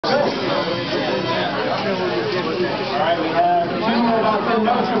right, we have two robots in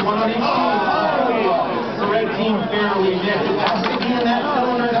motion, one on each team. The red team barely missed. It has to be in that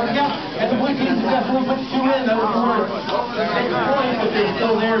cylinder. Yeah, and the blue team definitely put two in. That was worth 6 points, but they're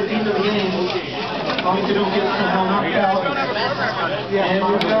still there at the end of the game. As long as they don't get somehow knocked out. And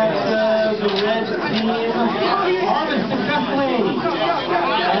we've got the red team harvest successfully.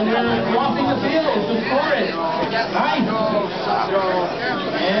 And they're crossing the field to score it. Nice.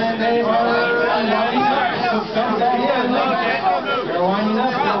 And they are lining up. They're winding up.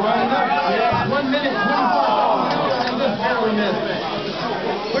 Yeah, 1 minute, 25. Just barely missed.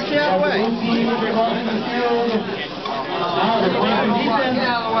 Push it out of the way. They're crossing the field. Now they're playing some defense.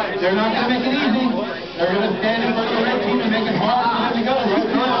 They're not going to make it easy. They're going to stand in front of the red team and make it hard for them to go.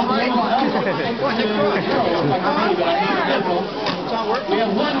 We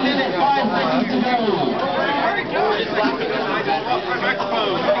have 1 minute, 5 seconds to go.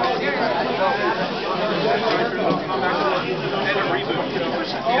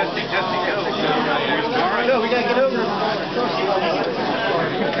 No, we gotta get over.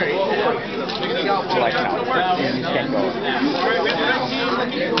 Like no. You can't go.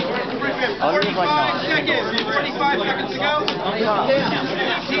 45 seconds. 45 seconds to go.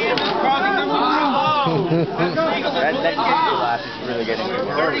 Team crossing the That last is really getting me.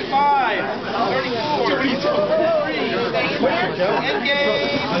 35, 34, 33. End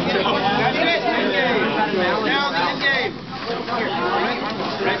game. That's it. End game. Now the end game.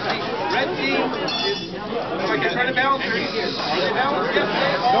 Red team is looks like they're trying to balance it. Are they balanced? Yes,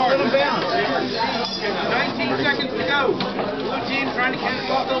 they are. Don't let them balance. 19 seconds to go. Blue team trying to catch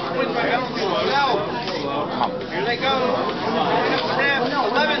off those points by balancing themselves. Here they go. Going up the ramp.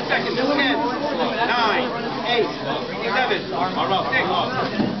 11 seconds. 10, 9, 8, 7, 6,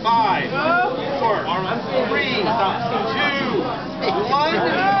 5, 4, 3, 2,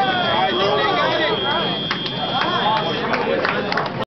 1.